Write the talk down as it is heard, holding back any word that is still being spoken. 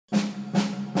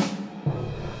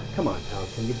Come on,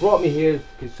 Townsend. You brought me here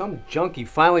because some junkie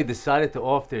finally decided to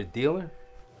off their dealer?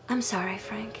 I'm sorry,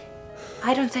 Frank.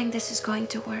 I don't think this is going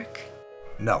to work.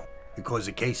 No, because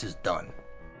the case is done.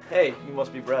 Hey, you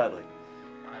must be Bradley.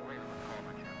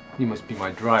 You must be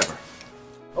my driver.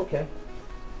 Okay.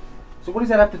 So what does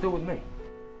that have to do with me?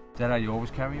 Is that how you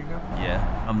always carry your gun?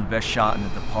 Yeah, I'm the best shot in the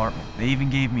department. They even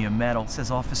gave me a medal. It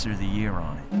says Officer of the Year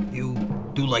on it. You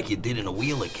do like you did in a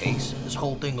Wheeler case, this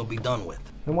whole thing will be done with.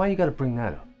 Then why you gotta bring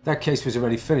that up? That case was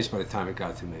already finished by the time it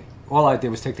got to me. All I did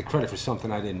was take the credit for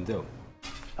something I didn't do.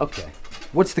 Okay,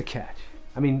 what's the catch?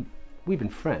 I mean, we've been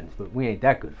friends, but we ain't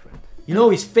that good friends. You know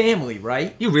he's family,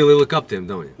 right? You really look up to him,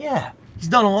 don't you? Yeah. He's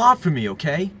done a lot for me,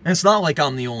 okay? And it's not like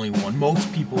I'm the only one.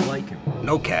 Most people like him.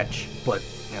 No catch, but,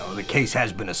 the case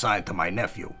has been assigned to my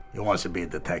nephew. He wants to be a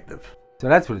detective. So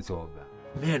that's what it's all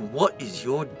about. Man, what is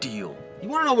your deal? You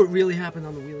wanna know what really happened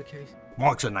on the Wheeler case?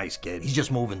 Mark's a nice kid. He's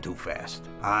just moving too fast.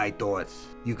 I thought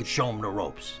you could show him the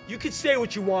ropes. You can say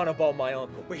what you want about my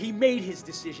uncle, but he made his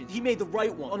decision. He made the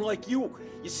right one, unlike you,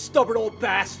 you stubborn old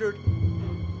bastard.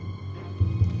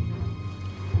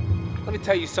 Let me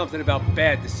tell you something about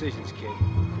bad decisions, kid.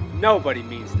 Nobody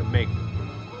means to make them.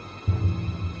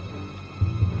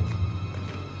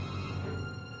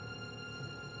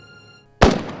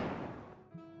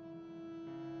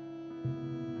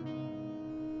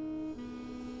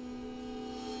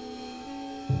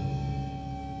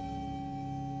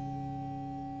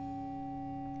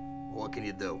 What can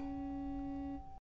you do?